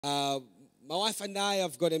Uh, my wife and I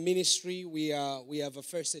have got a ministry. We have a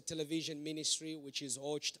first a television ministry which is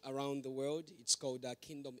watched around the world. It's called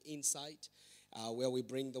Kingdom Insight, where we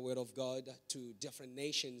bring the Word of God to different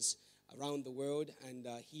nations around the world. And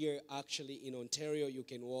here, actually, in Ontario, you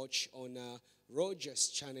can watch on Rogers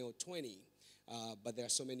Channel 20. But there are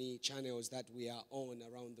so many channels that we are on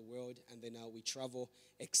around the world. And then we travel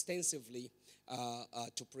extensively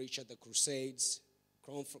to preach at the crusades,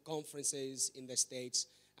 conferences in the States,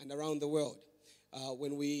 and around the world.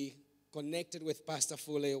 When we connected with Pastor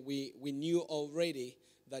Fuller, we knew already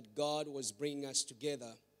that God was bringing us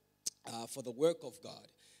together for the work of God.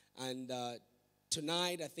 And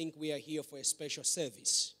tonight, I think we are here for a special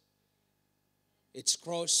service. It's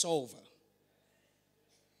crossover.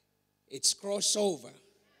 It's crossover.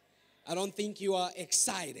 I don't think you are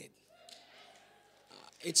excited.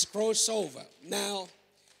 It's crossover. Now,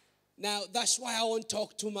 that's why I won't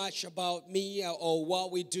talk too much about me or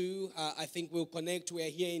what we do. I think we'll connect. We're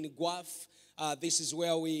here in Guelph. This is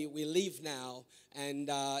where we live now. And,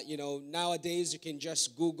 nowadays you can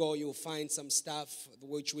just Google. You'll find some stuff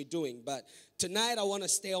which we're doing. But tonight I want to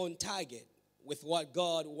stay on target with what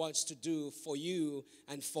God wants to do for you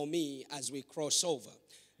and for me as we cross over.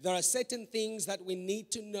 There are certain things that we need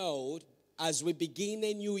to know as we begin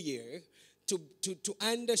a new year to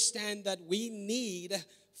understand that we need,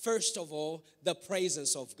 first of all, the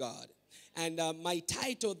presence of God. And my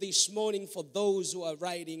title this morning for those who are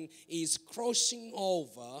writing is Crossing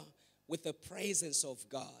Over with the Presence of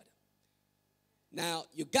God. Now,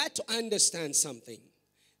 you got to understand something.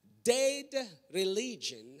 Dead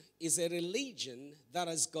religion is a religion that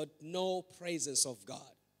has got no presence of God.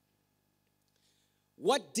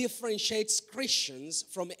 What differentiates Christians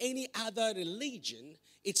from any other religion,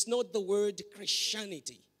 it's not the word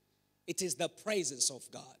Christianity. It is the presence of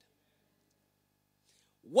God.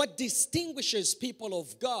 What distinguishes people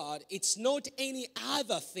of God, it's not any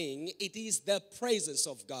other thing. It is the presence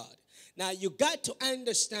of God. Now, you got to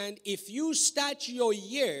understand, if you start your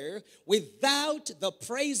year without the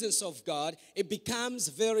presence of God, it becomes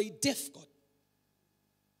very difficult.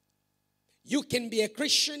 You can be a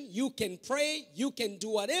Christian, you can pray, you can do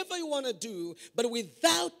whatever you want to do, but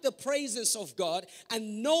without the presence of God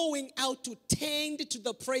and knowing how to tend to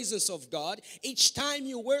the presence of God, each time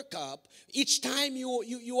you wake up, each time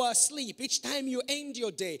you are asleep, each time you end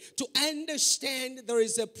your day, to understand there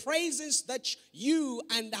is a presence that you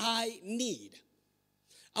and I need.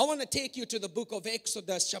 I want to take you to the book of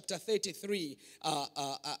Exodus chapter 33.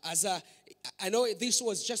 I know this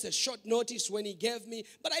was just a short notice when he gave me,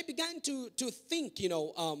 but I began to think,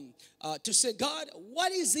 to say, God,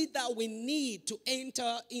 what is it that we need to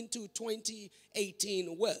enter into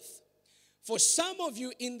 2018 with? For some of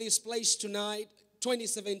you in this place tonight,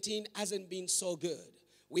 2017 hasn't been so good.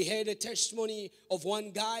 We heard a testimony of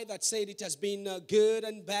one guy that said it has been good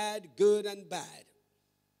and bad, good and bad.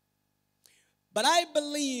 But I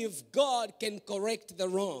believe God can correct the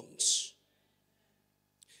wrongs.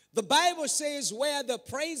 The Bible says where the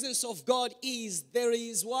presence of God is, there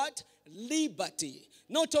is what? Liberty.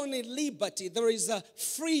 Not only liberty, there is a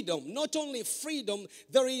freedom. Not only freedom,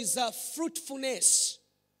 there is a fruitfulness.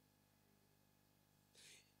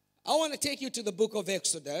 I want to take you to the book of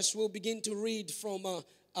Exodus. We'll begin to read from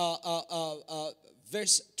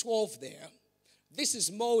verse 12 there. This is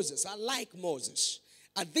Moses. I like Moses.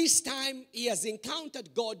 At this time, he has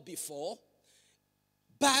encountered God before,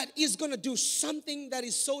 but he's going to do something that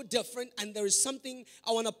is so different, and there is something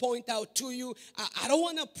I want to point out to you. I don't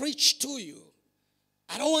want to preach to you.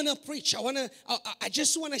 I don't want to preach. I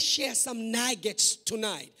just want to share some nuggets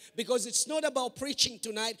tonight, because it's not about preaching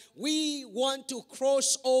tonight. We want to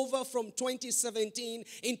cross over from 2017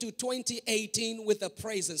 into 2018 with the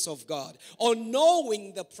presence of God, or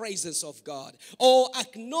knowing the presence of God, or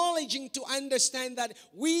acknowledging to understand that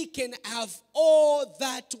we can have all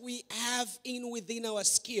that we have within our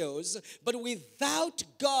skills, but without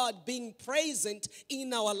God being present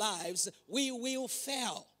in our lives, we will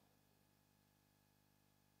fail.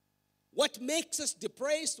 What makes us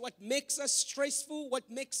depressed, what makes us stressful,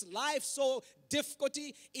 what makes life so difficult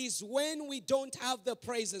is when we don't have the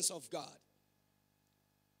presence of God.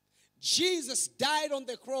 Jesus died on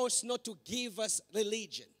the cross not to give us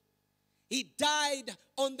religion. He died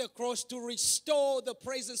on the cross to restore the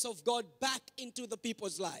presence of God back into the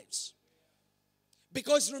people's lives.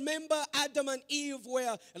 Because remember, Adam and Eve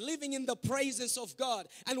were living in the presence of God.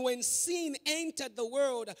 And when sin entered the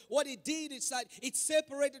world, what it did is that it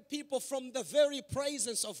separated people from the very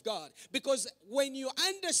presence of God. Because when you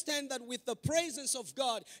understand that with the presence of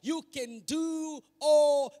God, you can do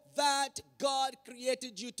all that God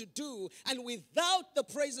created you to do. And without the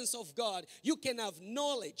presence of God, you can have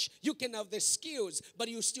knowledge, you can have the skills, but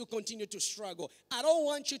you still continue to struggle. I don't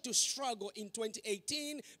want you to struggle in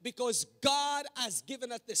 2018 because God has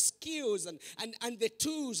given us the skills and the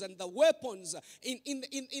tools and the weapons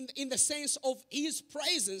in the sense of His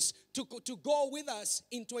presence to go with us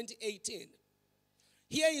in 2018.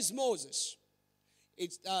 Here is Moses.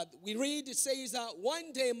 We read, it says,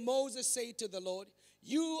 one day Moses said to the Lord,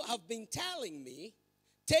 you have been telling me,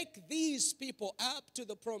 take these people up to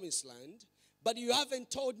the promised land, but you haven't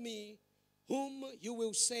told me whom you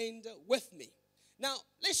will send with me. Now,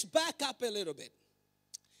 let's back up a little bit.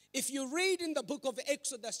 If you read in the book of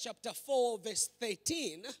Exodus chapter 4, verse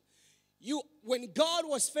 13, when God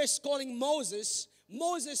was first calling Moses,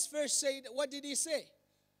 Moses first said, what did he say?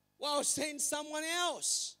 Well, send someone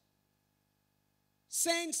else.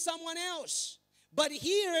 Send someone else. But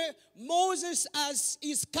here, Moses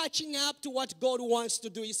is catching up to what God wants to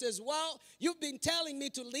do. He says, well, you've been telling me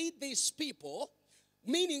to lead these people,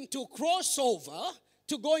 meaning to cross over,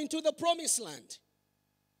 to go into the promised land.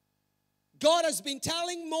 God has been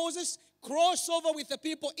telling Moses, cross over with the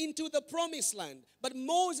people into the promised land. But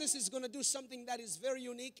Moses is going to do something that is very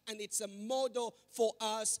unique, and it's a model for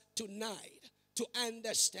us tonight to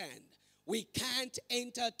understand. We can't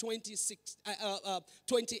enter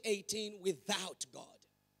 2018 without God.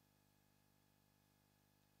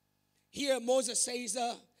 Here Moses says,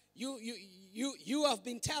 you have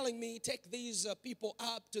been telling me, take these people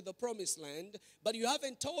up to the promised land, but you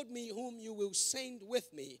haven't told me whom you will send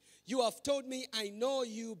with me. You have told me, I know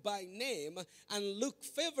you by name and look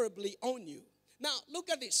favorably on you. Now,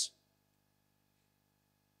 look at this.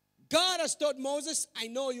 God has told Moses, I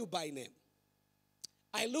know you by name.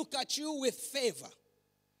 I look at you with favor.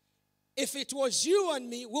 If it was you and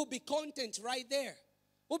me, we'll be content right there.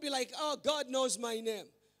 We'll be like, oh, God knows my name.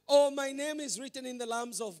 Oh, my name is written in the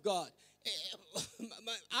Lambs of God.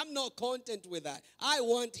 I'm not content with that. I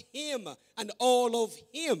want Him and all of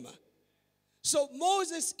Him. So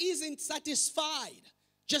Moses isn't satisfied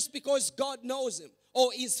just because God knows him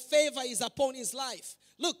or His favor is upon his life.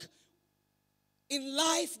 Look, in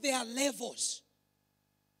life there are levels.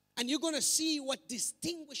 And you're going to see what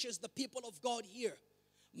distinguishes the people of God here.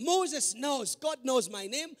 Moses knows, God knows my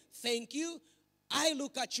name. Thank you. I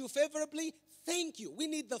look at you favorably. Thank you. We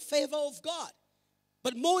need the favor of God.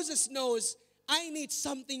 But Moses knows, I need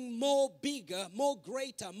something more bigger, more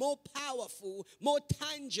greater, more powerful, more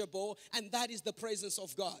tangible, and that is the presence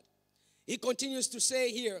of God. He continues to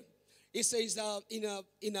say here, he says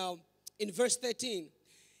in verse 13,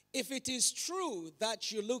 if it is true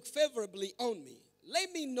that you look favorably on me,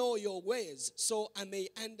 let me know your ways so I may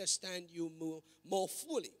understand you more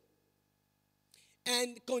fully.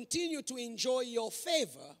 And continue to enjoy your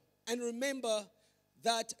favor and remember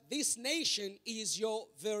that this nation is your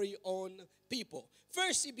very own people.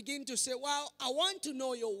 First, he began to say, well, I want to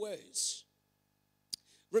know your ways.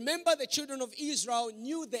 Remember, the children of Israel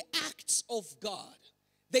knew the acts of God.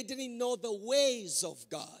 They didn't know the ways of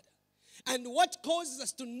God. And what causes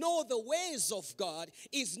us to know the ways of God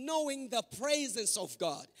is knowing the presence of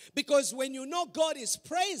God. Because when you know God is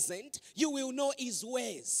present, you will know His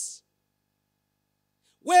ways.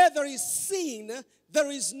 Where there is sin,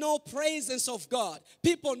 there is no presence of God.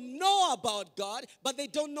 People know about God, but they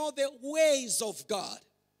don't know the ways of God.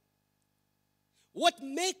 What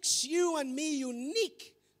makes you and me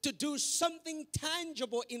unique to do something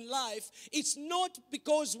tangible in life, it's not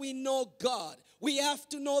because we know God. We have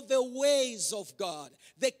to know the ways of God,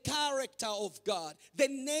 the character of God, the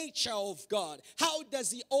nature of God. How does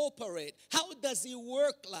He operate? How does He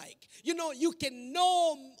work like? You know, you can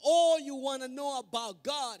know all you want to know about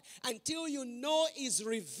God until you know His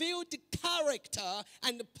revealed character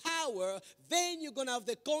and power. Then you're going to have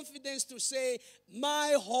the confidence to say,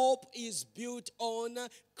 my hope is built on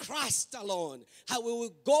Christ alone. I will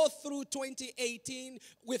go through 2018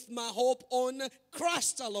 with my hope on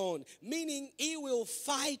Christ alone. Meaning He will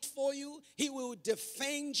fight for you. He will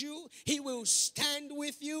defend you. He will stand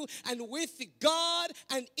with you. And with God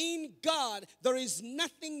and in God, there is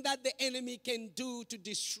nothing that the enemy can do to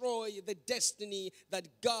destroy the destiny that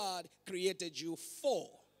God created you for.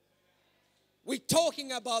 We're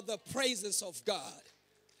talking about the presence of God.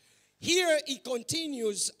 Here he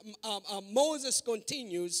continues, Moses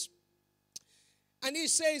continues, and he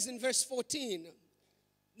says in verse 14,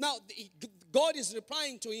 now God is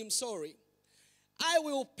replying to him, I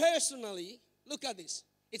will personally, look at this,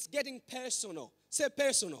 it's getting personal. Say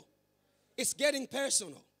personal. It's getting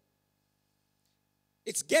personal.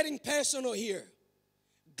 It's getting personal here.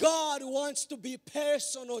 God wants to be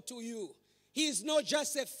personal to you. He is not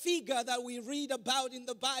just a figure that we read about in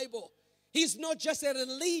the Bible. He's not just a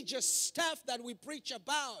religious stuff that we preach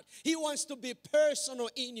about. He wants to be personal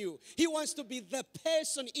in you. He wants to be the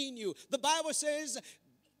person in you. The Bible says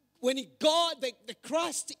when God, the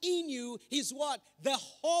Christ in you is what? The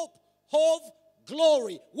hope of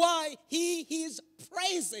glory. Why? He is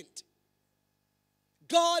present.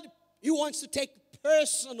 God, He wants to take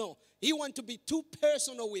personal. He wants to be too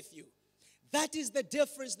personal with you. That is the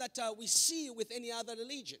difference that we see with any other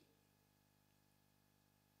religion.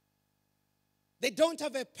 They don't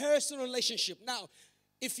have a personal relationship. Now,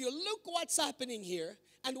 if you look what's happening here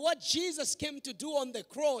and what Jesus came to do on the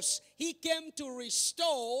cross, He came to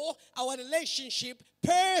restore our relationship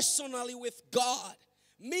personally with God.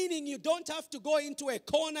 Meaning you don't have to go into a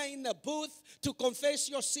corner in the booth to confess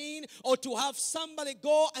your sin or to have somebody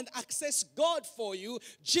go and access God for you.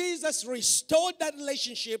 Jesus restored that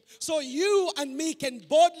relationship so you and me can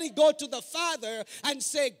boldly go to the Father and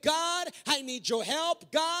say, God, I need your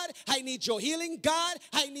help. God, I need your healing. God,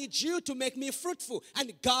 I need you to make me fruitful.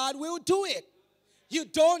 And God will do it. You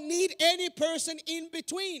don't need any person in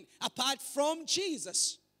between apart from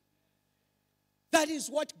Jesus. That is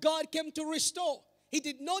what God came to restore. He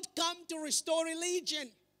did not come to restore religion.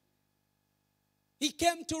 He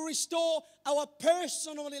came to restore our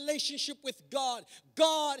personal relationship with God.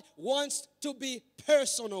 God wants to be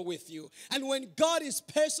personal with you. And when God is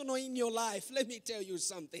personal in your life, let me tell you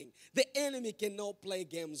something. The enemy cannot play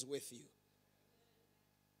games with you.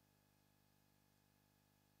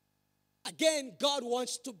 Again, God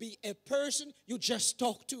wants to be a person you just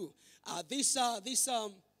talk to.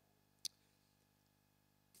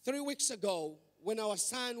 3 weeks ago, when our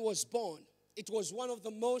son was born, it was one of the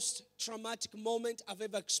most traumatic moments I've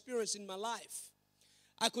ever experienced in my life.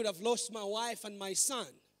 I could have lost my wife and my son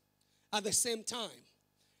at the same time.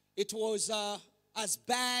 It was as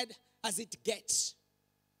bad as it gets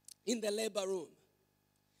in the labor room.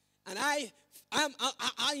 And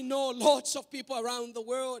I know lots of people around the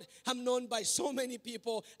world. I'm known by so many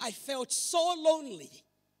people. I felt so lonely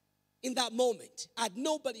in that moment. I had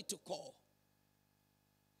nobody to call.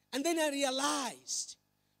 And then I realized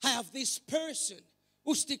I have this person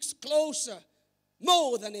who sticks closer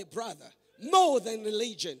more than a brother, more than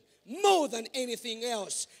religion, more than anything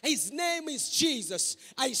else. His name is Jesus.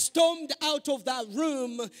 I stormed out of that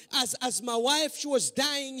room as my wife, she was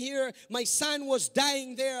dying here. My son was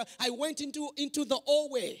dying there. I went into the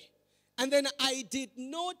hallway. And then I did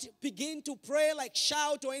not begin to pray, like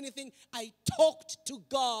shout or anything. I talked to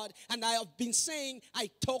God. And I have been saying I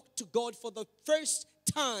talked to God for the first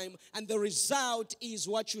time, and the result is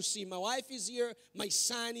what you see. My wife is here, my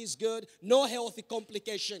son is good, no healthy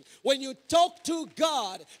complication. When you talk to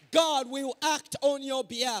God, God will act on your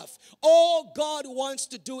behalf. All God wants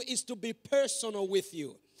to do is to be personal with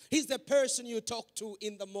you. He's the person you talk to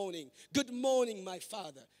in the morning. Good morning, my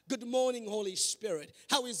Father. Good morning, Holy Spirit.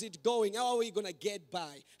 How is it going? How are we going to get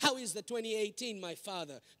by? How is the 2018, my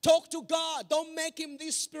Father? Talk to God. Don't make Him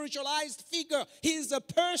this spiritualized figure. He is a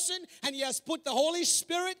person, and He has put the Holy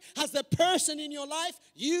Spirit as a person in your life.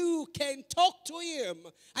 You can talk to Him,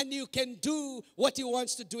 and you can do what He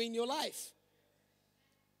wants to do in your life.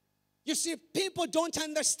 You see, people don't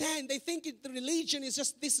understand. They think the religion is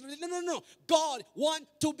just this. No. God wants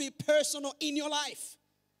to be personal in your life.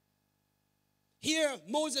 Here,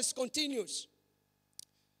 Moses continues.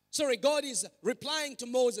 God is replying to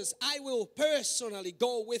Moses. I will personally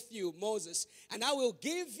go with you, Moses, and I will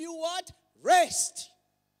give you what? Rest.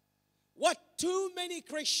 What too many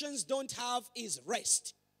Christians don't have is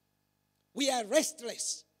rest. We are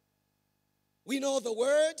restless. We know the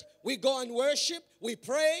word, we go and worship, we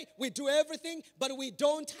pray, we do everything, but we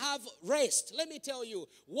don't have rest. Let me tell you,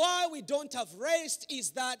 why we don't have rest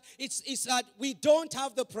is that it's that we don't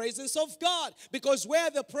have the presence of God. Because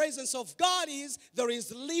where the presence of God is, there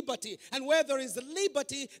is liberty. And where there is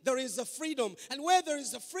liberty, there is a freedom. And where there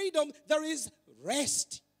is a freedom, there is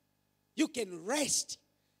rest. You can rest.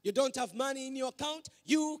 You don't have money in your account,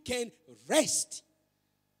 you can rest.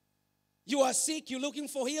 You are sick, you're looking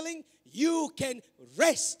for healing, you can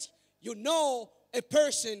rest. You know a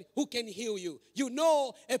person who can heal you. You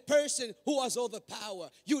know a person who has all the power.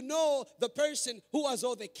 You know the person who has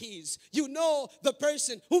all the keys. You know the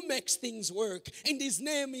person who makes things work. And His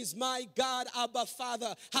name is my God, Abba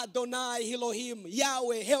Father, Adonai, Elohim,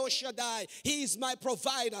 Yahweh, El Shaddai. He is my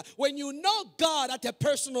provider. When you know God at a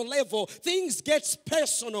personal level, things get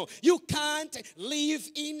personal. You can't live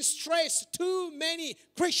in stress. Too many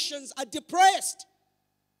Christians are depressed.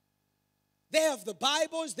 They have the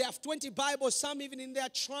Bibles, they have 20 Bibles, some even in their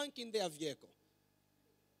trunk in their vehicle.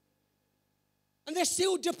 And they're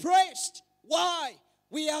still depressed. Why?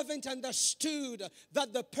 We haven't understood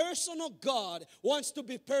that the personal God wants to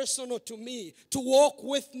be personal to me, to walk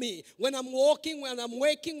with me. When I'm walking, when I'm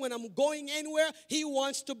waking, when I'm going anywhere, He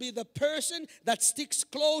wants to be the person that sticks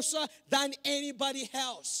closer than anybody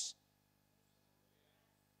else.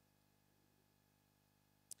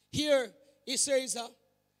 Here, He says,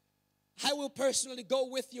 I will personally go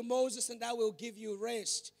with you, Moses, and I will give you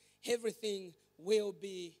rest. Everything will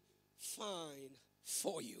be fine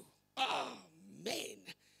for you. Oh, man.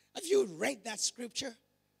 Have you read that scripture?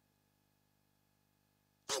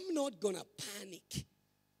 I'm not going to panic.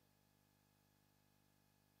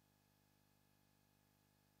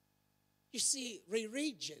 You see,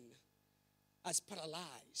 religion has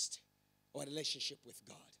paralyzed our relationship with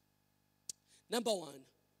God. Number one,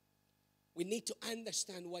 we need to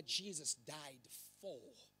understand what Jesus died for.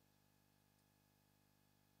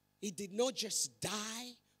 He did not just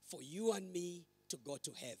die for you and me to go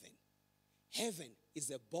to heaven. Heaven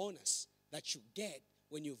is a bonus that you get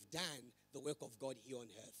when you've done the work of God here on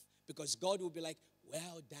earth. Because God will be like,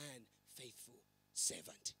 well done, faithful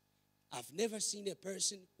servant. I've never seen a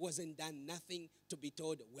person who hasn't done nothing to be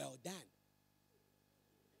told, well done.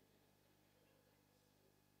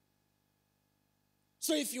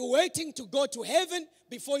 So if you're waiting to go to heaven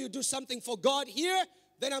before you do something for God here,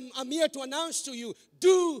 then I'm here to announce to you,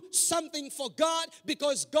 do something for God,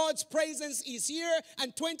 because God's presence is here,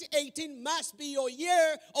 and 2018 must be your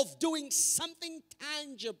year of doing something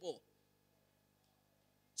tangible.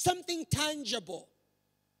 Something tangible.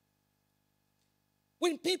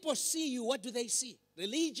 When people see you, what do they see?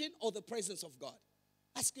 Religion or the presence of God?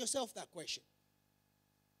 Ask yourself that question.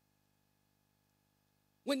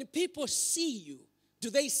 When people see you, do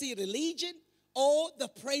they see religion or the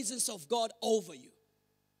presence of God over you?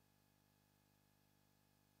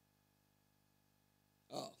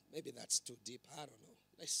 Oh, maybe that's too deep. I don't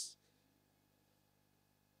know.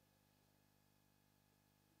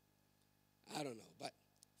 I don't know. But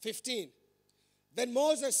 15. Then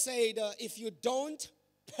Moses said, if you don't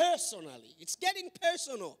personally, it's getting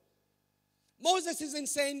personal. Moses isn't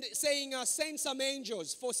saying send some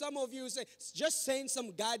angels. For some of you, say, just send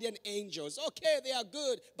some guardian angels. Okay, they are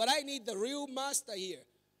good, but I need the real master here.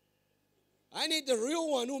 I need the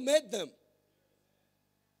real one who made them.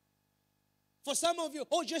 For some of you,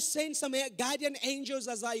 just send some guardian angels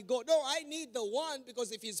as I go. No, I need the one,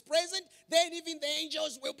 because if He's present, then even the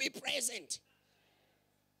angels will be present.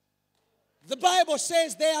 The Bible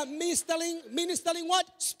says they are ministering what?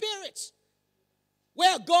 Spirits.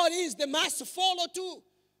 Where God is, they must follow too.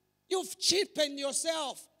 You've cheapened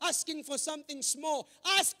yourself asking for something small.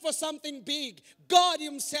 Ask for something big. God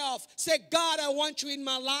Himself said, God, I want you in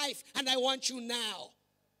my life, and I want you now.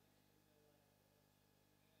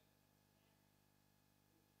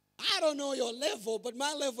 I don't know your level, but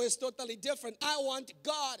my level is totally different. I want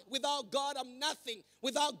God. Without God, I'm nothing.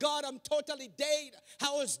 Without God, I'm totally dead.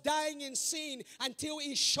 I was dying in sin until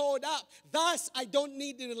He showed up. Thus, I don't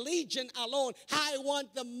need the religion alone. I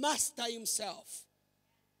want the Master Himself.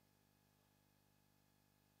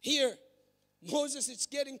 Here, Moses, it's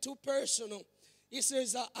getting too personal. He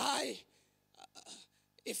says,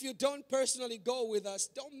 if you don't personally go with us,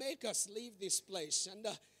 don't make us leave this place. And,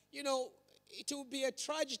 it will be a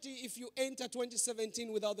tragedy if you enter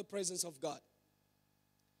 2017 without the presence of God.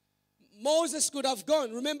 Moses could have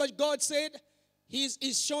gone. Remember, God said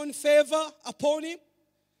He's shown favor upon him.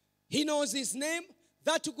 He knows his name.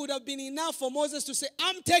 That could have been enough for Moses to say,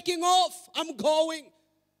 I'm taking off. I'm going.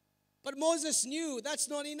 But Moses knew that's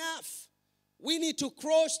not enough. We need to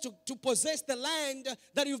cross to possess the land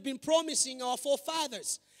that you've been promising our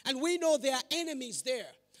forefathers. And we know there are enemies there.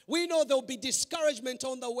 We know there'll be discouragement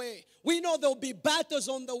on the way. We know there'll be battles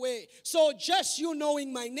on the way. So just you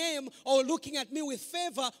knowing my name or looking at me with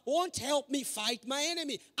favor won't help me fight my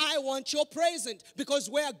enemy. I want your presence, because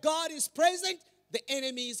where God is present, the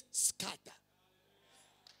enemies scatter.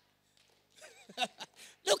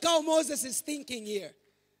 Look how Moses is thinking here.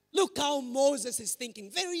 Look how Moses is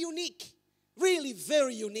thinking. Very unique. Really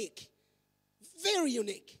very unique. Very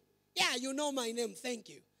unique. Yeah, you know my name. Thank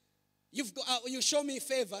you. You show me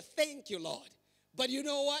favor. Thank you, Lord. But you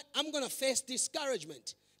know what? I'm going to face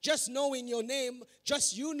discouragement. Just knowing your name,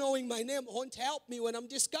 just you knowing my name won't help me when I'm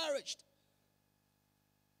discouraged.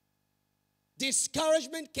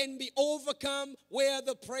 Discouragement can be overcome where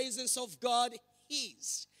the presence of God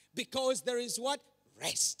is. Because there is what?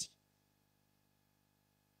 Rest.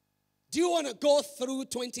 Do you want to go through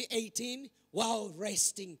 2018 while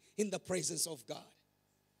resting in the presence of God?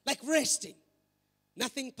 Like resting.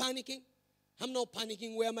 Nothing panicking. I'm not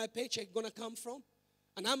panicking where my paycheck is going to come from.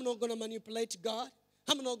 And I'm not going to manipulate God.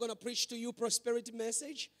 I'm not going to preach to you prosperity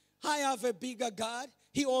message. I have a bigger God.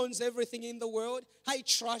 He owns everything in the world. I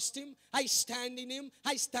trust him. I stand in him.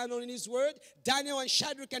 I stand on his word. Daniel and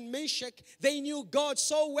Shadrach and Meshach, they knew God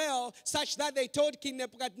so well, such that they told King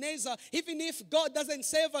Nebuchadnezzar, even if God doesn't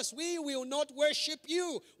save us, we will not worship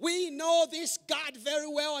you. We know this God very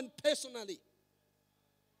well and personally.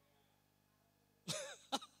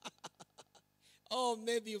 Oh,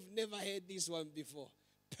 maybe you've never heard this one before.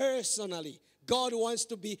 Personally. God wants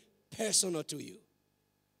to be personal to you.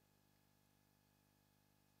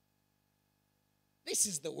 This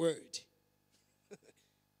is the word.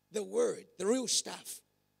 The word, the real stuff.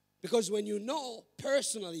 Because when you know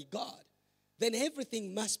personally God, then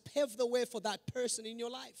everything must pave the way for that person in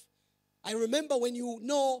your life. I remember when you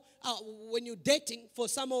know, when you're dating, for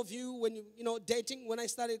some of you, when dating, when I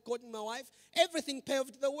started courting my wife, everything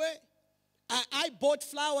paved the way. I bought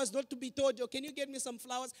flowers not to be told, oh, can you get me some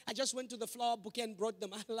flowers? I just went to the flower bouquet and brought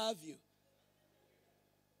them. I love you.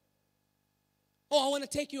 Oh, I want to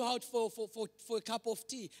take you out for a cup of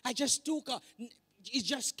tea. I just took her. It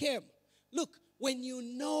just came. Look, when you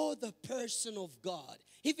know the person of God,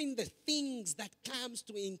 even the things that comes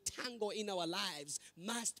to entangle in our lives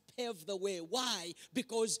must pave the way. Why?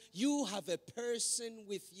 Because you have a person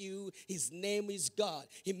with you. His name is God.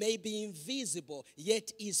 He may be invisible,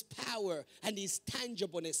 yet his power and his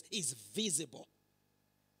tangibleness is visible.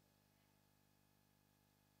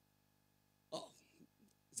 Oh,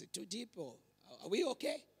 is it too deep or... Are we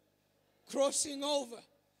okay? Crossing over.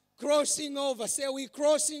 Crossing over. Say, we're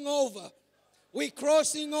crossing over. We're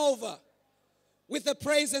crossing over with the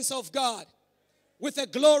presence of God, with the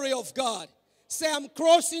glory of God. Say, I'm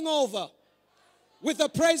crossing over with the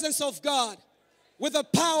presence of God, with the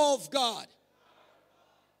power of God.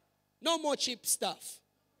 No more cheap stuff.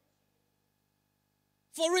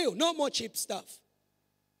 For real, no more cheap stuff.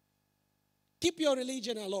 Keep your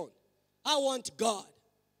religion alone. I want God.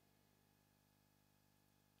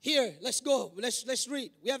 Here, let's go. Let's read.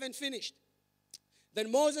 We haven't finished.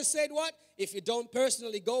 Then Moses said what? If you don't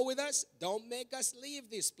personally go with us, don't make us leave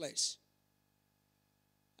this place.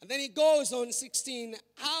 And then he goes on 16,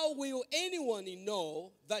 how will anyone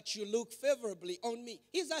know that you look favorably on me?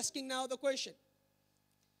 He's asking now the question.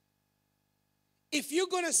 If you're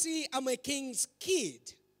going to see I'm a king's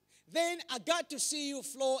kid, then I got to see you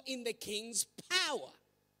flow in the king's power.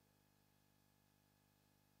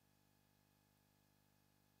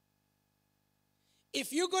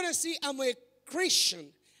 If you're going to see I'm a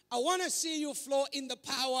Christian, I want to see you flow in the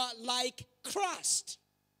power like Christ.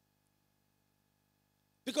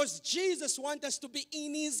 Because Jesus wants us to be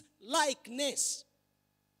in his likeness.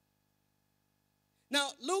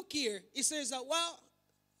 Now, look here. He says, well,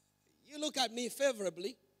 you look at me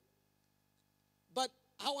favorably, but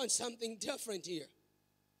I want something different here.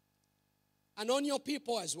 And on your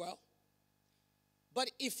people as well.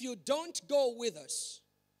 But if you don't go with us,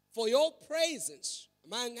 for your presence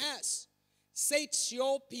among us sets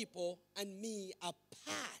your people and me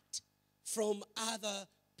apart from other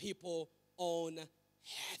people on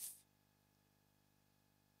earth.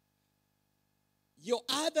 Your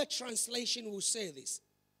other translation will say this,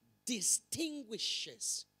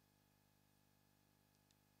 distinguishes.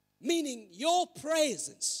 Meaning your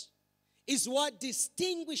presence is what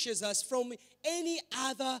distinguishes us from any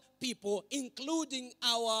other people, including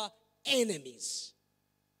our enemies.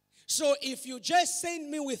 So if you just send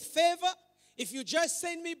me with favor, if you just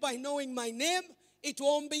send me by knowing my name, it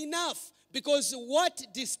won't be enough. Because what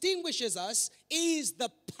distinguishes us is the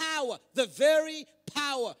power, the very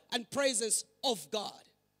power and presence of God.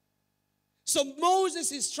 So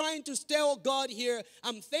Moses is trying to tell God here,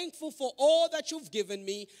 I'm thankful for all that you've given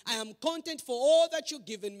me. I am content for all that you've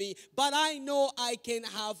given me. But I know I can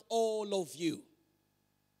have all of you.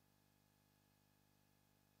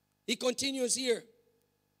 He continues here.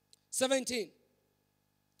 17.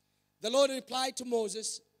 The Lord replied to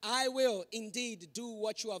Moses, I will indeed do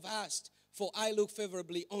what you have asked, for I look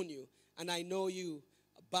favorably on you, and I know you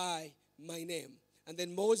by my name. And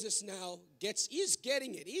then Moses now he's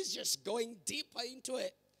getting it. He's just going deeper into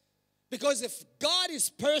it. Because if God is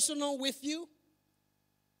personal with you,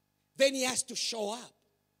 then he has to show up.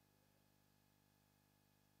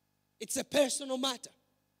 It's a personal matter.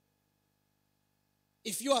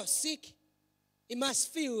 If you are sick, he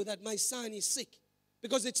must feel that my son is sick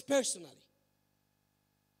because it's personally.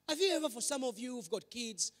 Have you ever, for some of you who've got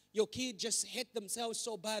kids, your kid just hit themselves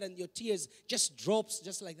so bad and your tears just drops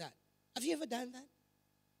just like that? Have you ever done that?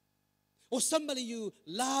 Or somebody you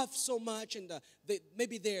love so much and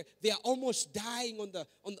maybe they are almost dying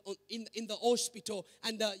in the hospital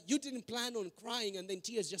and you didn't plan on crying and then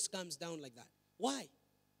tears just comes down like that. Why?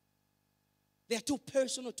 They are too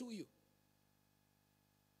personal to you.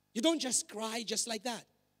 You don't just cry just like that.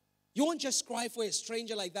 You won't just cry for a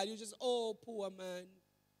stranger like that. You just, oh, poor man.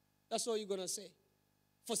 That's all you're going to say.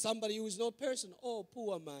 For somebody who is not personal, oh,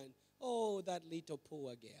 poor man. Oh, that little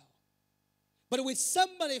poor girl. But with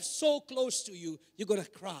somebody so close to you, you're going to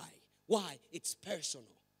cry. Why? It's personal.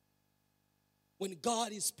 When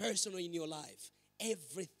God is personal in your life,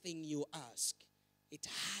 everything you ask, it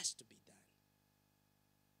has to be done.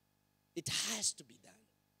 It has to be done.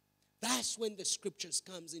 That's when the scriptures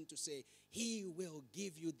comes in to say, He will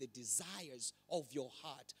give you the desires of your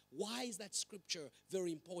heart. Why is that scripture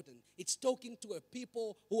very important? It's talking to a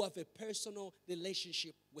people who have a personal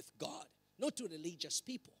relationship with God, not to religious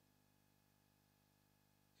people.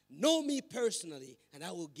 Know me personally, and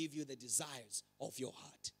I will give you the desires of your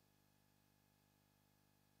heart.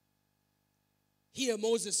 Here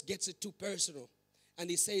Moses gets it too personal, and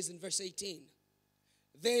he says in verse 18,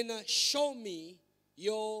 then show me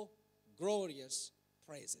your glorious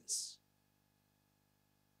presence.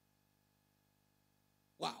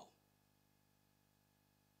 Wow.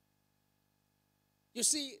 You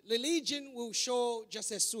see, religion will show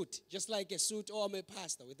just a suit, just like a suit. Oh, I'm a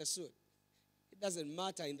pastor with a suit. It doesn't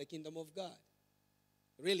matter in the kingdom of God.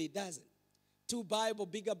 It really doesn't. Two Bible,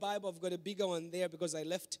 bigger Bible. I've got a bigger one there because I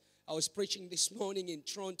was preaching this morning in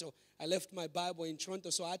Toronto. I left my Bible in Toronto,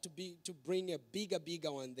 so I had to bring a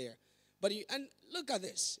bigger one there. And look at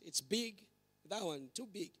this. It's big. That one, too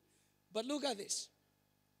big. But look at this.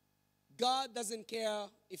 God doesn't care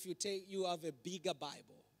if you have a bigger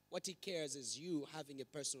Bible. What He cares is you having a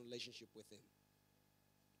personal relationship with Him.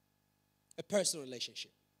 A personal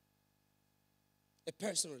relationship. A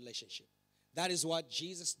personal relationship. That is what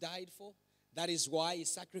Jesus died for. That is why He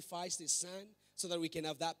sacrificed His Son, so that we can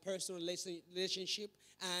have that personal relationship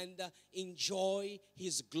and enjoy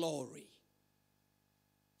His glory.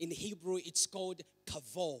 In Hebrew, it's called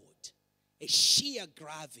kavod, a sheer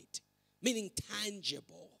gravity, meaning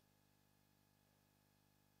tangible.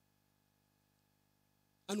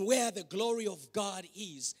 And where the glory of God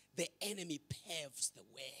is, the enemy paves the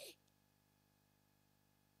way.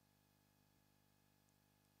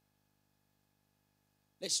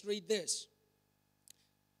 Let's read this.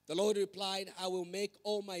 The Lord replied, I will make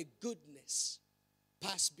all my goodness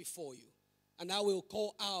pass before you, and I will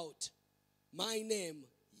call out my name,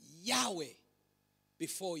 Yahweh,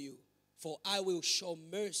 before you, for I will show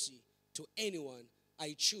mercy to anyone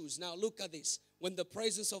I choose. Now look at this. When the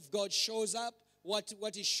presence of God shows up, what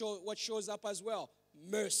shows up as well?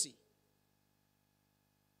 Mercy.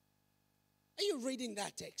 Are you reading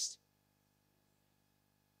that text?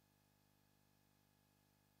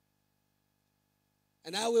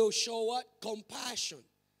 And I will show what? Compassion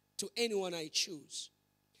to anyone I choose.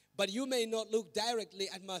 But you may not look directly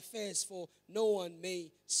at my face, for no one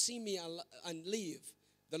may see me and live.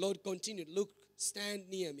 The Lord continued, look, stand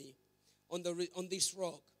near me on this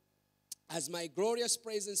rock. As my glorious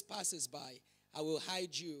presence passes by, I will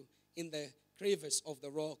hide you in the crevice of the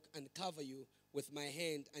rock and cover you with my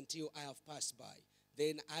hand until I have passed by.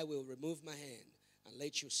 Then I will remove my hand and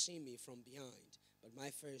let you see me from behind, but my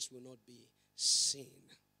face will not be seen.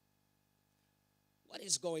 What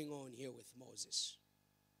is going on here with Moses?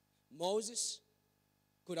 Moses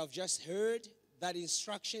could have just heard that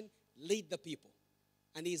instruction, lead the people,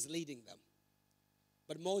 and he's leading them.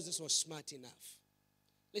 But Moses was smart enough.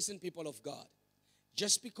 Listen, people of God,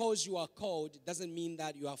 just because you are called doesn't mean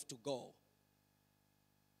that you have to go.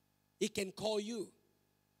 He can call you,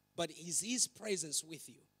 but is His presence with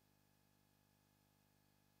you?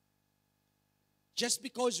 Just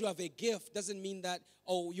because you have a gift doesn't mean that,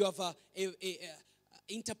 you have a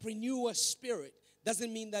entrepreneur spirit,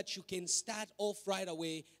 doesn't mean that you can start off right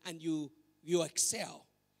away and you excel.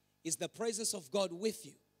 Is the presence of God with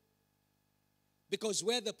you? Because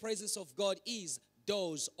where the presence of God is,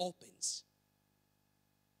 doors opens.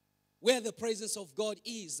 Where the presence of God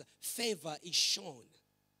is, favor is shown.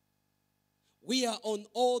 We are on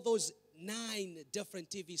all those 9 different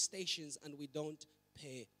TV stations and we don't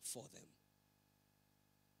pay for them.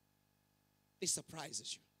 This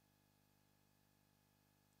surprises you.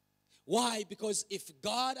 Why? Because if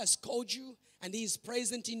God has called you and He is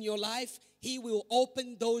present in your life, He will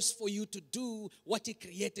open doors for you to do what He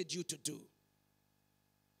created you to do.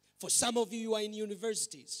 For some of you are in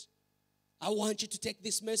universities. I want you to take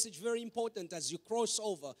this message very important as you cross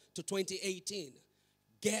over to 2018.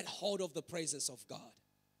 Get hold of the presence of God.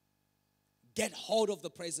 Get hold of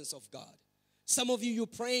the presence of God. Some of you, you're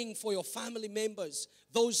praying for your family members,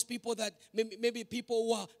 those people that maybe people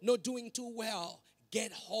who are not doing too well.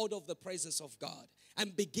 Get hold of the presence of God.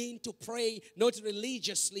 and begin to pray, not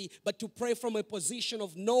religiously, but to pray from a position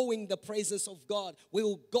of knowing the presence of God. We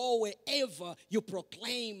will go wherever you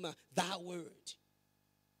proclaim that word.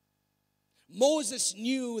 Moses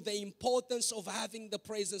knew the importance of having the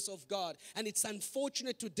presence of God. And it's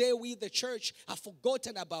unfortunate today we, the church, have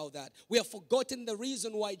forgotten about that. We have forgotten the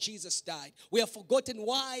reason why Jesus died. We have forgotten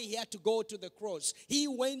why he had to go to the cross. He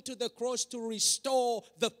went to the cross to restore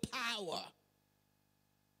the power.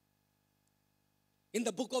 In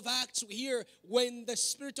the book of Acts, we hear when the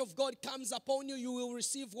Spirit of God comes upon you, you will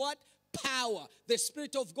receive what? Power. The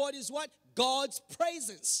Spirit of God is what? God's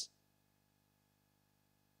presence.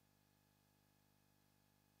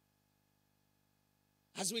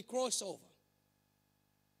 As we cross over,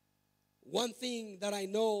 one thing that I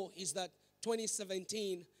know is that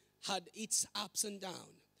 2017 had its ups and downs,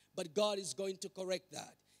 but God is going to correct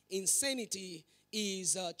that. Insanity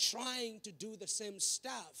is trying to do the same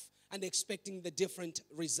stuff and expecting the different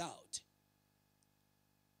result.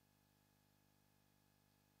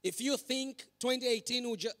 If you think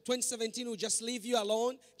 2017 will just leave you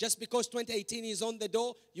alone just because 2018 is on the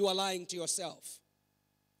door, you are lying to yourself.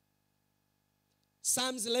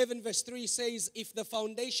 Psalms 11 verse 3 says, if the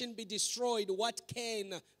foundation be destroyed, what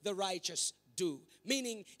can the righteous do?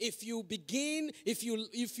 Meaning, if you've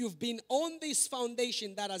been on this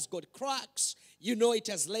foundation that has got cracks, you know it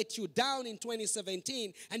has let you down in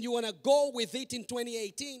 2017, and you want to go with it in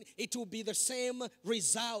 2018, it will be the same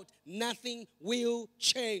result. Nothing will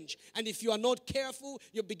change. And if you are not careful,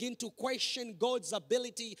 you begin to question God's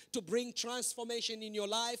ability to bring transformation in your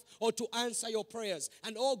life or to answer your prayers.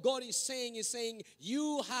 And all God is saying,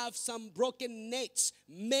 you have some broken nets.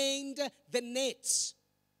 Mend the nets.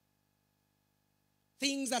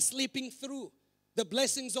 Things are slipping through. The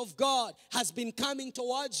blessings of God has been coming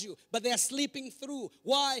towards you, but they are slipping through.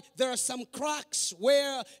 Why? There are some cracks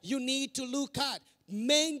where you need to look at.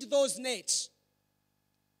 Mend those nets.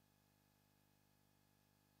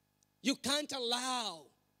 You can't allow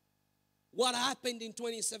what happened in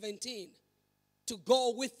 2017 to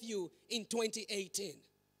go with you in 2018.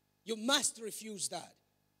 You must refuse that.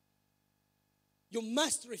 You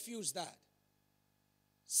must refuse that.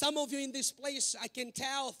 Some of you in this place, I can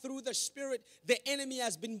tell through the Spirit, the enemy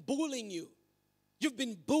has been bullying you. You've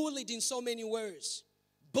been bullied in so many ways.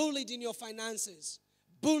 Bullied in your finances.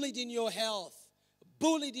 Bullied in your health.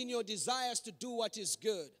 Bullied in your desires to do what is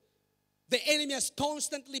good. The enemy has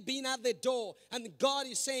constantly been at the door. And God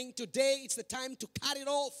is saying today it's the time to cut it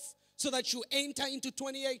off, so that you enter into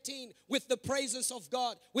 2018 with the presence of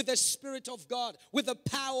God, with the Spirit of God, with the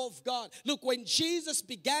power of God. Look, when Jesus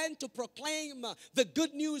began to proclaim the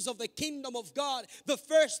good news of the kingdom of God, the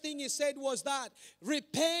first thing he said was that,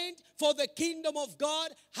 repent, for the kingdom of God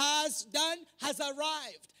has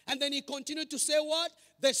arrived. And then he continued to say what?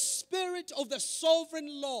 The Spirit of the sovereign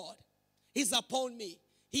Lord is upon me.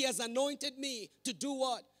 He has anointed me to do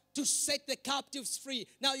what? To set the captives free.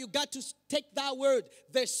 Now you got to take that word.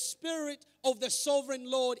 The Spirit of the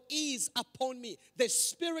sovereign Lord is upon me. The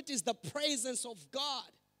Spirit is the presence of God.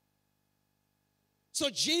 So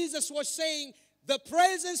Jesus was saying, the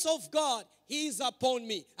presence of God is upon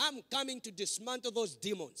me. I'm coming to dismantle those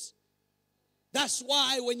demons. That's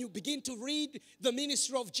why when you begin to read the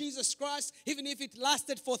ministry of Jesus Christ, even if it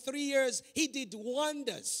lasted for 3 years, he did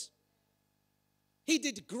wonders. He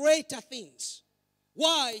did greater things.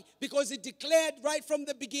 Why? Because he declared right from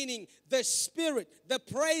the beginning, the Spirit, the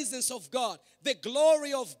presence of God, the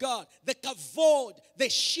glory of God, the kavod, the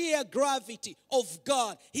sheer gravity of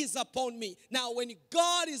God is upon me. Now, when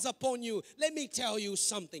God is upon you, let me tell you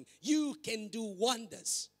something. You can do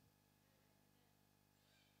wonders.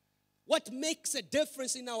 What makes a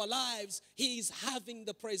difference in our lives is having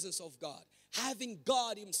the presence of God, having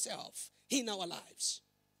God himself in our lives.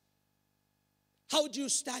 How do you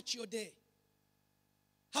start your day?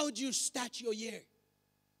 How do you start your year?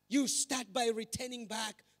 You start by returning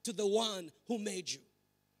back to the one who made you.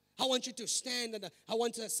 I want you to stand, and I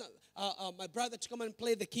want my brother to come and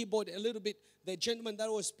play the keyboard a little bit. The gentleman that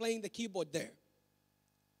was playing the keyboard there.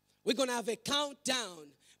 We're going to have a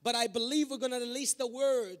countdown, but I believe we're going to release the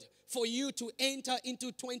word for you to enter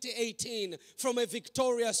into 2018 from a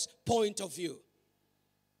victorious point of view.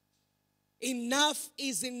 Enough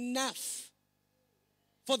is enough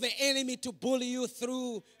for the enemy to bully you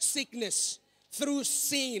through sickness, through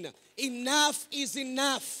sin. Enough is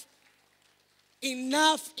enough.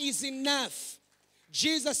 Enough is enough.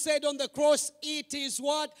 Jesus said on the cross, it is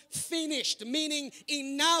what? Finished. Meaning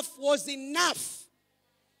enough was enough.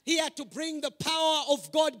 He had to bring the power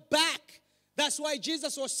of God back. That's why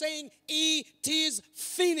Jesus was saying, it is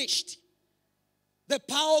finished. The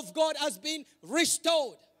power of God has been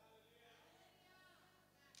restored.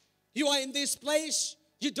 You are in this place.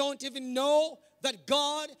 You don't even know that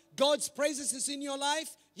God's presence is in your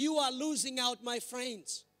life. You are losing out, my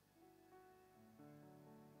friends.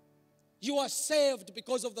 You are saved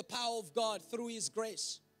because of the power of God through His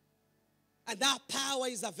grace. And that power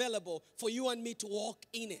is available for you and me to walk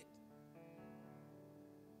in it.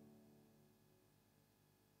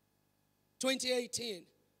 2018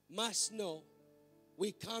 must know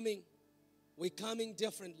we're coming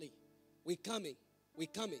differently. We're coming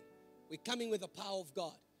with the power of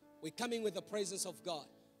God. We're coming with the presence of God.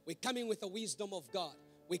 We're coming with the wisdom of God.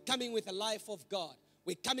 We're coming with the life of God.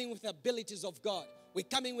 We're coming with the abilities of God. We're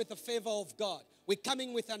coming with the favor of God. We're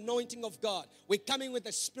coming with the anointing of God. We're coming with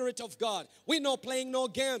the Spirit of God. We're not playing no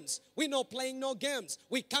games. We're not playing no games.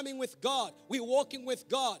 We're coming with God. We're walking with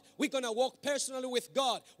God. We're going to walk personally with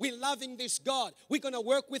God. We're loving this God. We're going to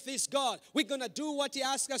work with this God. We're going to do what He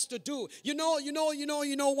asks us to do. You know,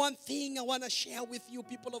 one thing I want to share with you,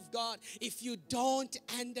 people of God. If you don't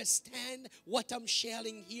understand what I'm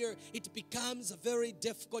sharing here, it becomes very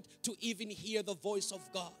difficult to even hear the voice of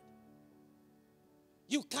God.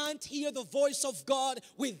 You can't hear the voice of God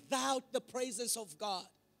without the presence of God.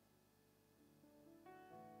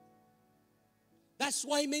 That's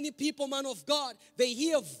why many people, man of God, they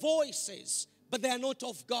hear voices, but they are not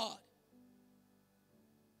of God.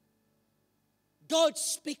 God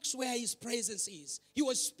speaks where His presence is. He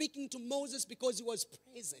was speaking to Moses because He was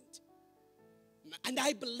present. And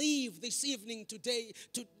I believe this evening,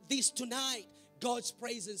 tonight, God's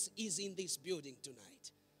presence is in this building tonight.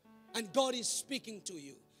 And God is speaking to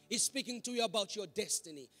you. He's speaking to you about your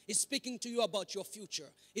destiny. He's speaking to you about your future.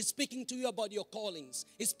 He's speaking to you about your callings.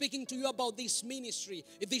 He's speaking to you about this ministry,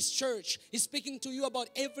 this church. He's speaking to you about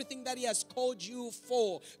everything that He has called you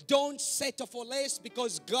for. Don't settle for less,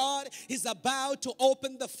 because God is about to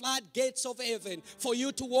open the floodgates of heaven for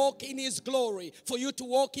you to walk in His glory, for you to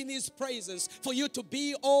walk in His presence, for you to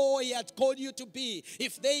be all He had called you to be.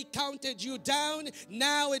 If they counted you down,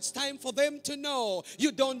 now it's time for them to know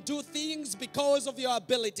you don't do things because of your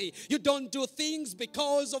ability. You don't do things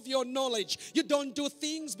because of your knowledge. You don't do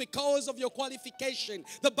things because of your qualification.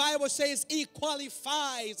 The Bible says He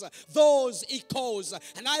qualifies those He calls.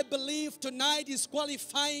 And I believe tonight He's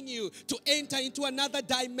qualifying you to enter into another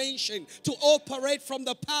dimension, to operate from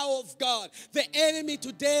the power of God. The enemy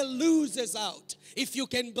today loses out. If you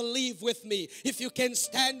can believe with me, if you can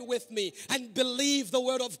stand with me and believe the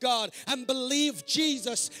word of God and believe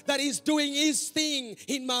Jesus that is doing His thing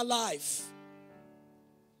in my life.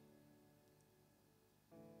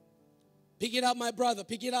 Pick it up, my brother.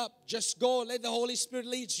 Pick it up. Just go. Let the Holy Spirit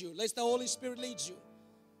lead you. Let the Holy Spirit lead you.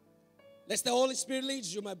 Let the Holy Spirit lead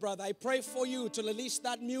you, my brother. I pray for you to release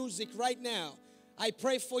that music right now. I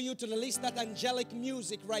pray for you to release that angelic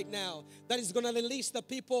music right now that is going to release the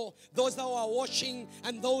people, those that are watching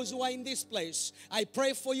and those who are in this place. I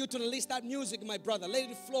pray for you to release that music, my brother.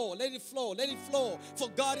 Let it flow, let it flow, let it flow. For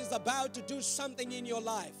God is about to do something in your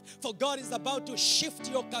life. For God is about to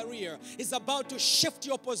shift your career. He's about to shift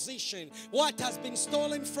your position. What has been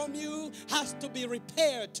stolen from you has to be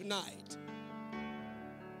repaired tonight.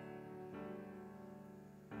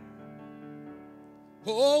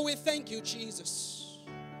 Oh, we thank you, Jesus.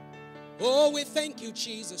 Oh, we thank you,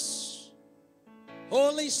 Jesus.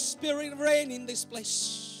 Holy Spirit, reign in this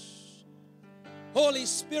place. Holy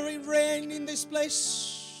Spirit, reign in this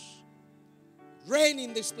place. Reign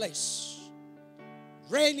in this place.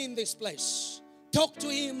 Reign in this place. Talk to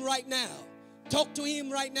Him right now. Talk to Him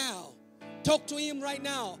right now. Talk to Him right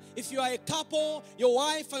now. If you are a couple, your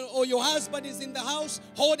wife or your husband is in the house,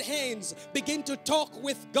 hold hands. Begin to talk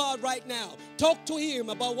with God right now. Talk to Him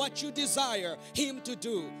about what you desire Him to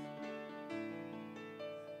do.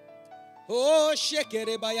 Oh,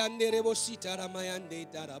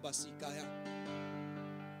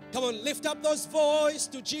 come on, lift up those voices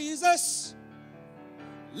to Jesus.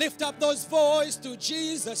 Lift up those voices to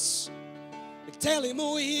Jesus. Tell Him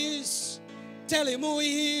who He is. Tell Him who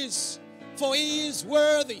He is. For He is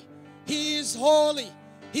worthy, He is holy,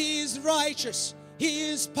 He is righteous, He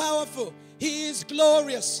is powerful, He is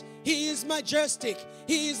glorious, He is majestic,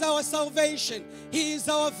 He is our salvation, He is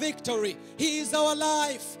our victory, He is our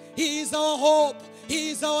life, He is our hope,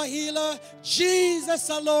 He is our healer. Jesus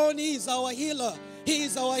alone is our healer. He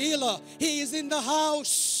is our healer. He is in the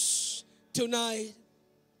house tonight.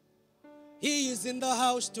 He is in the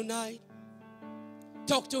house tonight.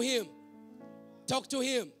 Talk to Him. Talk to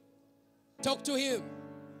Him. Talk to Him.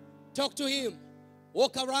 Talk to Him.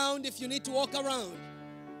 Walk around if you need to walk around.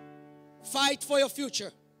 Fight for your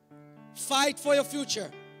future. Fight for your future.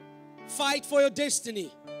 Fight for your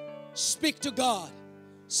destiny. Speak to God.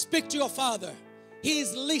 Speak to your Father. He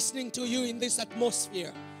is listening to you in this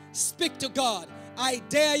atmosphere. Speak to God. I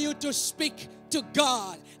dare you to speak to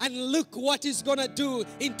God and look what He's going to do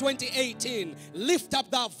in 2018. Lift up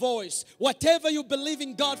that voice. Whatever you believe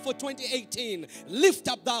in God for 2018, lift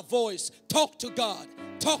up that voice. Talk to God.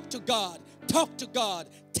 Talk to God. Talk to God.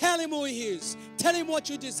 Tell Him who He is. Tell Him what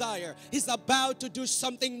you desire. He's about to do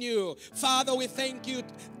something new. Father, we thank you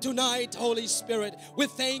tonight, Holy Spirit. We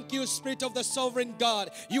thank you, Spirit of the Sovereign God.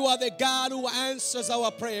 You are the God who answers our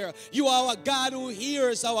prayer. You are our God who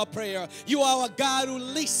hears our prayer. You are our God who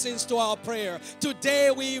listens to our prayer. Today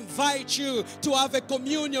we invite you to have a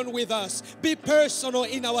communion with us. Be personal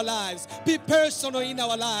in our lives. Be personal in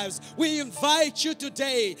our lives. We invite you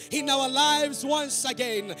today in our lives once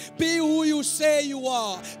again. Be who you say you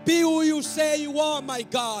are. Be who you say you are, my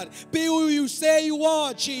God. Be who you say you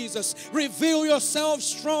are, Jesus. Reveal yourself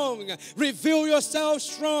strong. Reveal yourself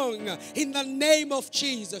strong in the name of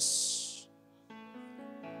Jesus.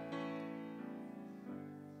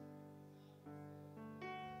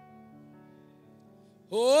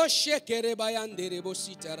 Oh, shekere bayandere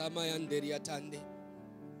bosita ramayandere atande.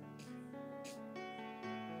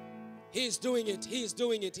 He's doing it. He's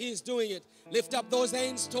doing it. He's doing it. Lift up those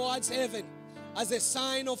hands towards heaven as a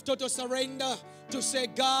sign of total surrender to say,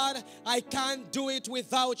 God, I can't do it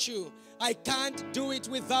without you. I can't do it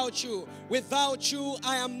without you. Without you,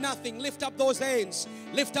 I am nothing. Lift up those hands.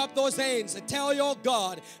 Lift up those hands. Tell your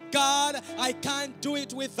God, God, I can't do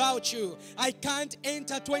it without you. I can't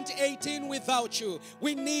enter 2018 without you.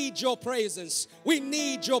 We need your presence. We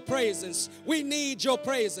need your presence. We need your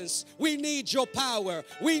presence. We need your power.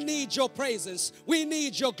 We need your presence. We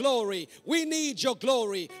need your glory. We need your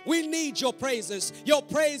glory. We need your presence. Your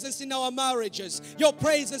presence in our marriages. Your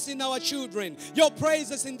presence in our children. Your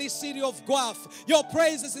presence in this city of Guelph. Your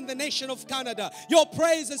presence in the nation of Canada. Your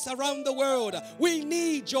presence around the world. We need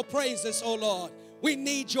your presence, oh Lord. We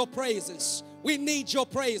need your presence. We need your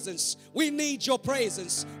presence. We need your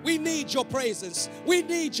presence. We need your presence. We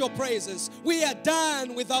need your presence. We are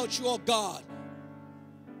done without you, oh God.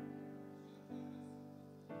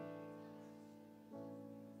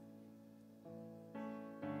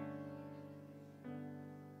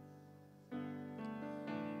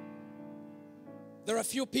 There are a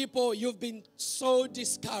few people you've been so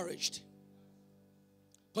discouraged.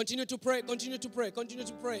 Continue to pray, continue to pray, continue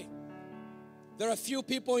to pray. There are a few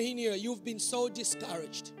people in here, you've been so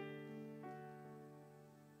discouraged.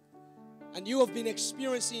 And you have been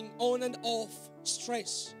experiencing on and off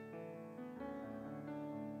stress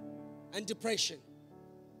and depression.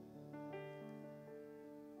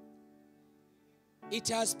 It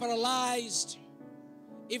has paralyzed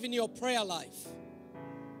even your prayer life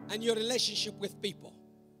and your relationship with people.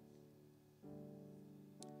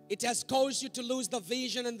 It has caused you to lose the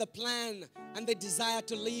vision and the plan and the desire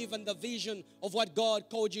to live and the vision of what God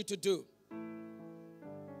called you to do.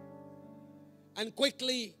 And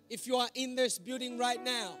quickly, if you are in this building right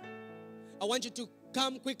now, I want you to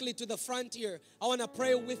come quickly to the front here. I want to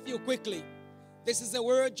pray with you quickly. This is a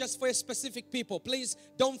word just for a specific people. Please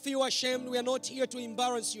don't feel ashamed. We are not here to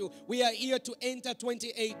embarrass you. We are here to enter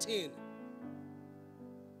 2018.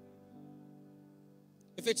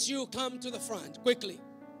 If it's you, come to the front quickly.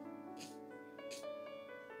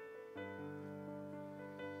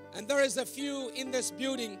 And there is a few in this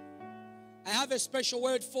building. I have a special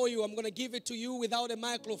word for you. I'm going to give it to you without a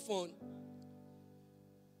microphone.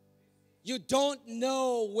 You don't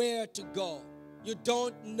know where to go. You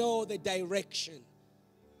don't know the direction.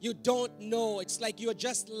 You don't know. It's like you're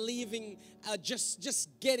just living, just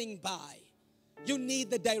getting by. You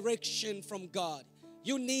need the direction from God.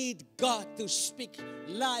 You need God to speak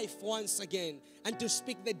life once again and to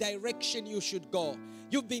speak the direction you should go.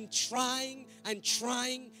 You've been trying and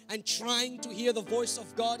trying and trying to hear the voice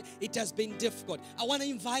of God. It has been difficult. I want to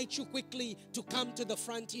invite you quickly to come to the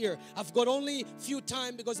front here. I've got only a few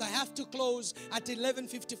time because I have to close at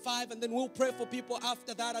 11:55, and then we'll pray for people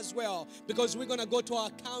after that as well, because we're going to go to our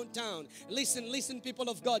countdown. Listen, people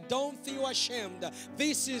of God, don't feel ashamed.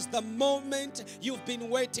 This is the moment you've been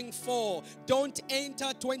waiting for. Don't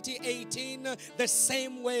enter 2018 the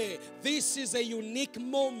same way. This is a unique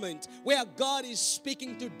moment where God is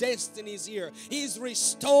speaking to destinies here. He is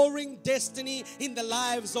restoring destiny in the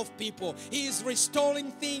lives of people. He is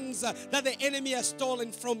restoring things that the enemy has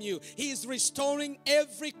stolen from you. He is restoring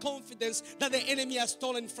every confidence that the enemy has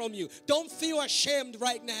stolen from you. Don't feel ashamed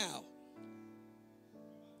right now.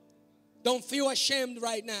 Don't feel ashamed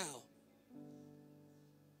right now.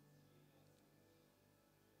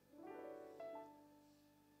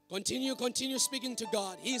 Continue speaking to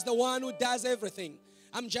God. He's the one who does everything.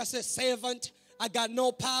 I'm just a servant. I got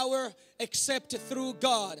no power except through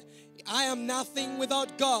God. I am nothing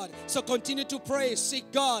without God. So continue to pray,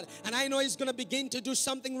 seek God. And I know He's going to begin to do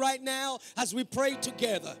something right now as we pray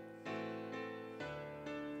together.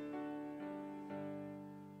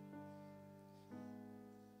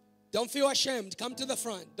 Don't feel ashamed. Come to the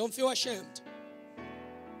front. Don't feel ashamed.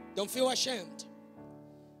 Don't feel ashamed.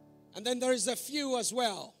 And then there is a few as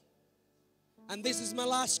well. And this is my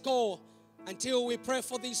last call until we pray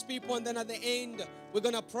for these people. And then at the end, we're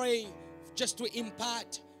going to pray just to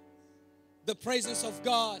impart the presence of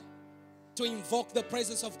God, to invoke the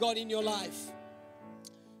presence of God in your life.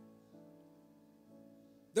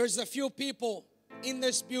 There's a few people in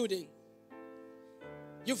this building.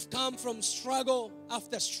 You've come from struggle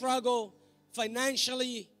after struggle,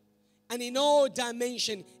 financially, and in all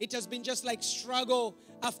dimensions. It has been just like struggle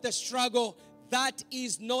after struggle. That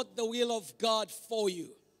is not the will of God for you.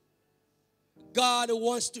 God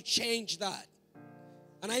wants to change that.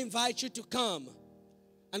 And I invite you to come,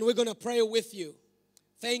 and we're going to pray with you.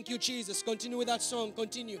 Thank you, Jesus. Continue with that song.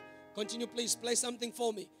 Continue. Continue, please. Play something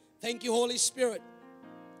for me. Thank you, Holy Spirit.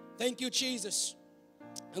 Thank you, Jesus.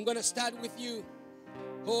 I'm going to start with you.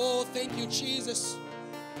 Oh, thank you, Jesus.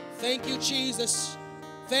 Thank you, Jesus.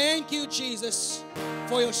 Thank you, Jesus,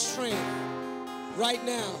 for your strength. Right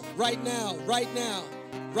now, right now, right now,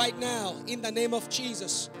 right now, in the name of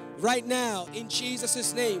Jesus. Right now, in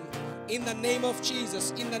Jesus' name. In the name of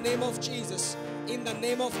Jesus. In the name of Jesus. In the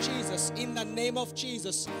name of Jesus. In the name of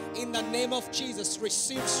Jesus. In the name of Jesus.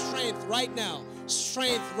 Receive strength right now.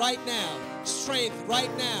 Strength right now. Strength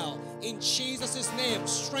right now. In Jesus' name,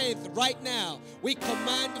 strength right now. We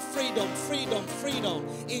command freedom, freedom, freedom.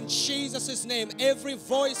 In Jesus' name, every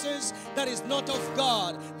voices that is not of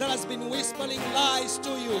God, that has been whispering lies to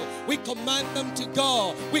you, we command them to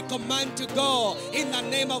go. We command to go. In the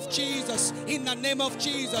name of Jesus. In the name of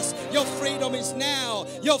Jesus. Your freedom is now.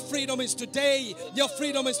 Your freedom is today. Your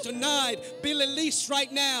freedom is tonight. Be released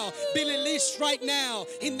right now. Be released right now.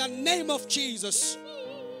 In the name of Jesus.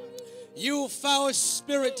 You foul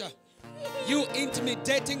spirit, you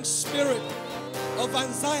intimidating spirit of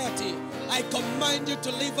anxiety, I command you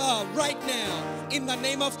to leave her right now. In the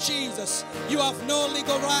name of Jesus. You have no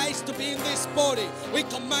legal rights to be in this body. We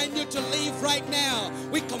command you to leave right now.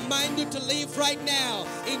 We command you to leave right now.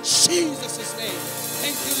 In Jesus' name.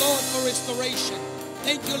 Thank you, Lord, for restoration.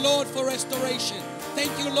 Thank you, Lord, for restoration.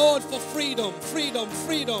 Thank you, Lord, for freedom, freedom,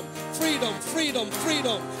 freedom, freedom, freedom,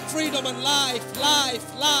 freedom, freedom and life,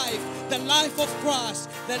 life, life. The life of Christ,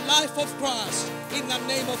 the life of Christ, in the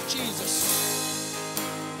name of Jesus.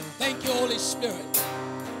 Thank you, Holy Spirit.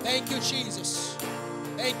 Thank you, Jesus.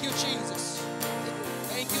 Thank you, Jesus.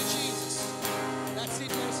 Thank you, Jesus. That's it,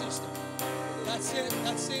 my sister. That's it,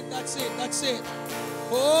 that's it, that's it, that's it.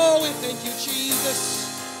 Oh, we thank you, Jesus.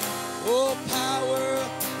 Oh, power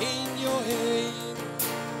in your hand.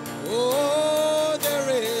 Oh, there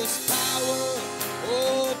is power.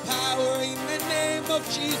 Oh, power in the name of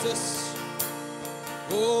Jesus.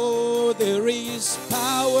 Oh, there is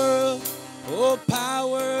power. Oh,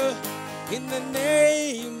 power in the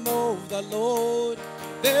name of the Lord.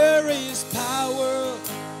 There is power.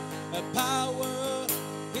 A power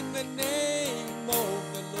in the name of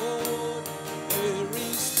the Lord. There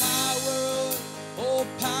is power. Oh,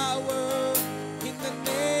 power in the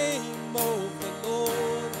name of the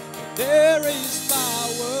Lord. There is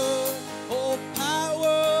power. Oh,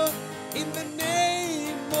 power in the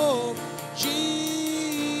name of Jesus.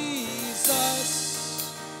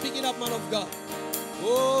 Pick it up, man of God.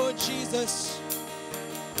 Oh, Jesus.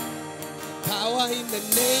 Power in the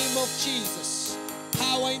name of Jesus.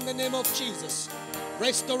 Power in the name of Jesus.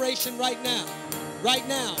 Restoration right now. Right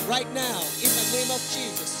now. Right now. In the name of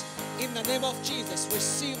Jesus. In the name of Jesus.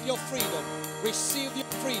 Receive your freedom. Receive your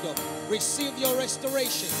freedom. Receive your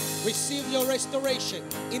restoration. Receive your restoration.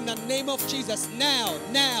 In the name of Jesus. Now.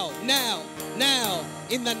 Now. Now. Now.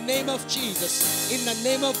 In the name of Jesus. In the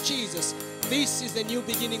name of Jesus. This is a new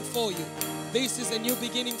beginning for you. This is a new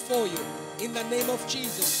beginning for you. In the name of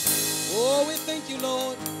Jesus. Oh, we thank you,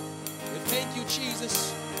 Lord. We thank you,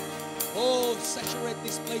 Jesus. Oh, saturate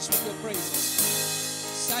this place with your praises.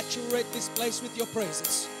 Saturate this place with your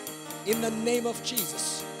praises. In the name of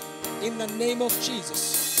Jesus. In the name of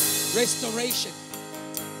Jesus. Restoration.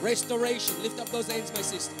 Restoration. Lift up those hands, my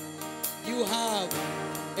sister. You have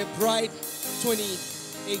a bright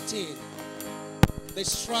 2018. The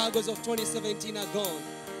struggles of 2017 are gone.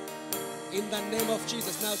 In the name of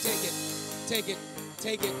Jesus. Now take it. Take it.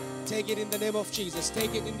 Take it. Take it in the name of Jesus.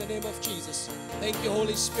 Take it in the name of Jesus. Thank you,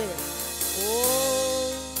 Holy Spirit.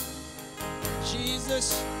 Oh,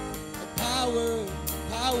 Jesus. Power.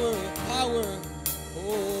 Power. Power.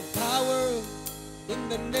 Oh, power in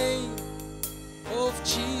the name of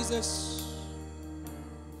Jesus.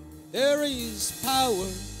 There is power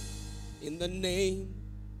in the name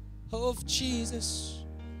of Jesus.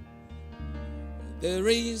 There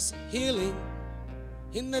is healing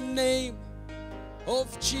in the name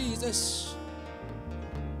of Jesus.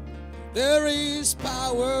 There is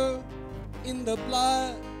power in the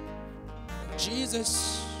blood of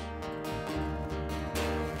Jesus.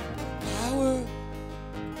 Power,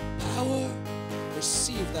 power.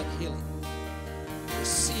 Receive that healing.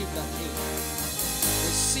 Receive that healing.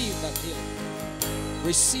 Receive that healing.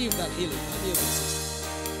 Receive that healing. I'm here, my sister.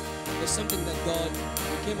 There's something that God,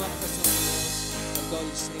 we came up for something else, and God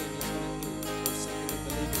is saying He's going to heal. There's something we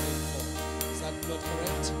believe in Him for. Is that not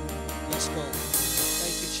correct? Let's go.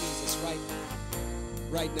 Thank you, Jesus.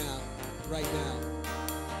 Right now,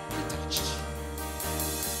 be touched.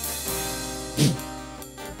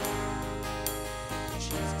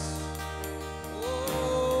 Jesus.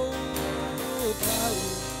 Oh,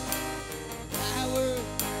 power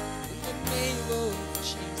in the name of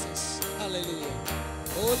Jesus. Hallelujah.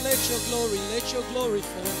 Oh, let your glory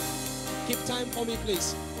fall. Keep time for me,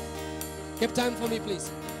 please. Keep time for me,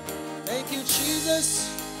 please. Thank you, Jesus.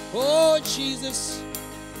 Oh, Jesus.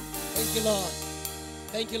 Thank you, Lord.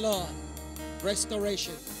 Thank you, Lord.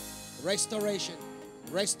 Restoration, restoration,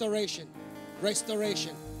 restoration,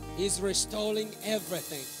 restoration. He's restoring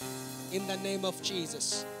everything in the name of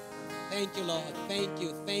Jesus. Thank you, Lord. Thank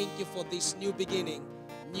you. Thank you for this new beginning.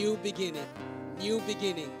 New beginning. New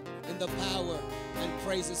beginning in the power and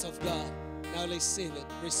praises of God. Now receive it.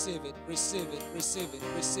 Receive it. Receive it. Receive it.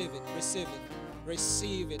 Receive it. Receive it.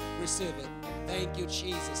 Receive it. Receive it. Thank you,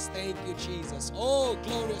 Jesus. Thank you, Jesus. Oh,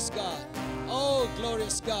 glorious God. Oh,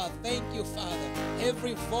 glorious God. Thank you, Father.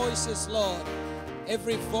 Every voices, Lord,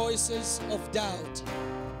 every voices of doubt,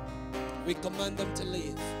 we command them to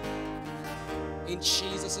leave. In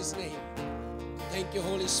Jesus' name. Thank you,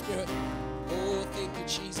 Holy Spirit. Oh, thank you,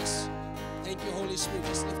 Jesus. Thank you, Holy Spirit.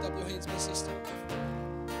 Just lift up your hands, my sister.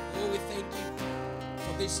 Oh, we thank you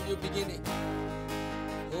for this new beginning.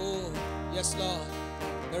 Oh, yes, Lord.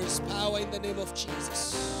 There is power in the name of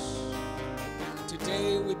Jesus.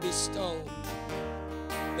 Today we bestow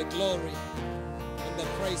the glory and the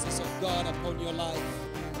praises of God upon your life.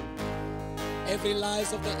 Every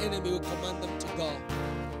lies of the enemy, we command them to go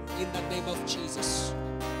in the name of Jesus.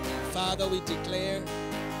 Father, we declare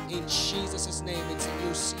in Jesus' name it's a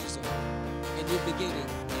new season, a new beginning,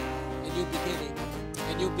 a new beginning,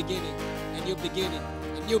 a new beginning, a new beginning,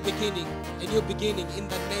 a new beginning, a new beginning in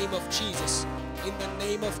the name of Jesus. In the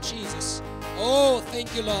name of Jesus. Oh,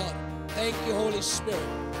 thank you, Lord. Thank you, Holy Spirit.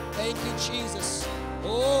 Thank you, Jesus.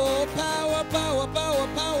 Oh, power, power, power,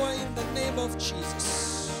 power in the name of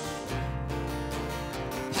Jesus.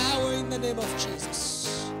 Power in the name of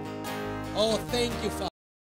Jesus. Oh, thank you, Father.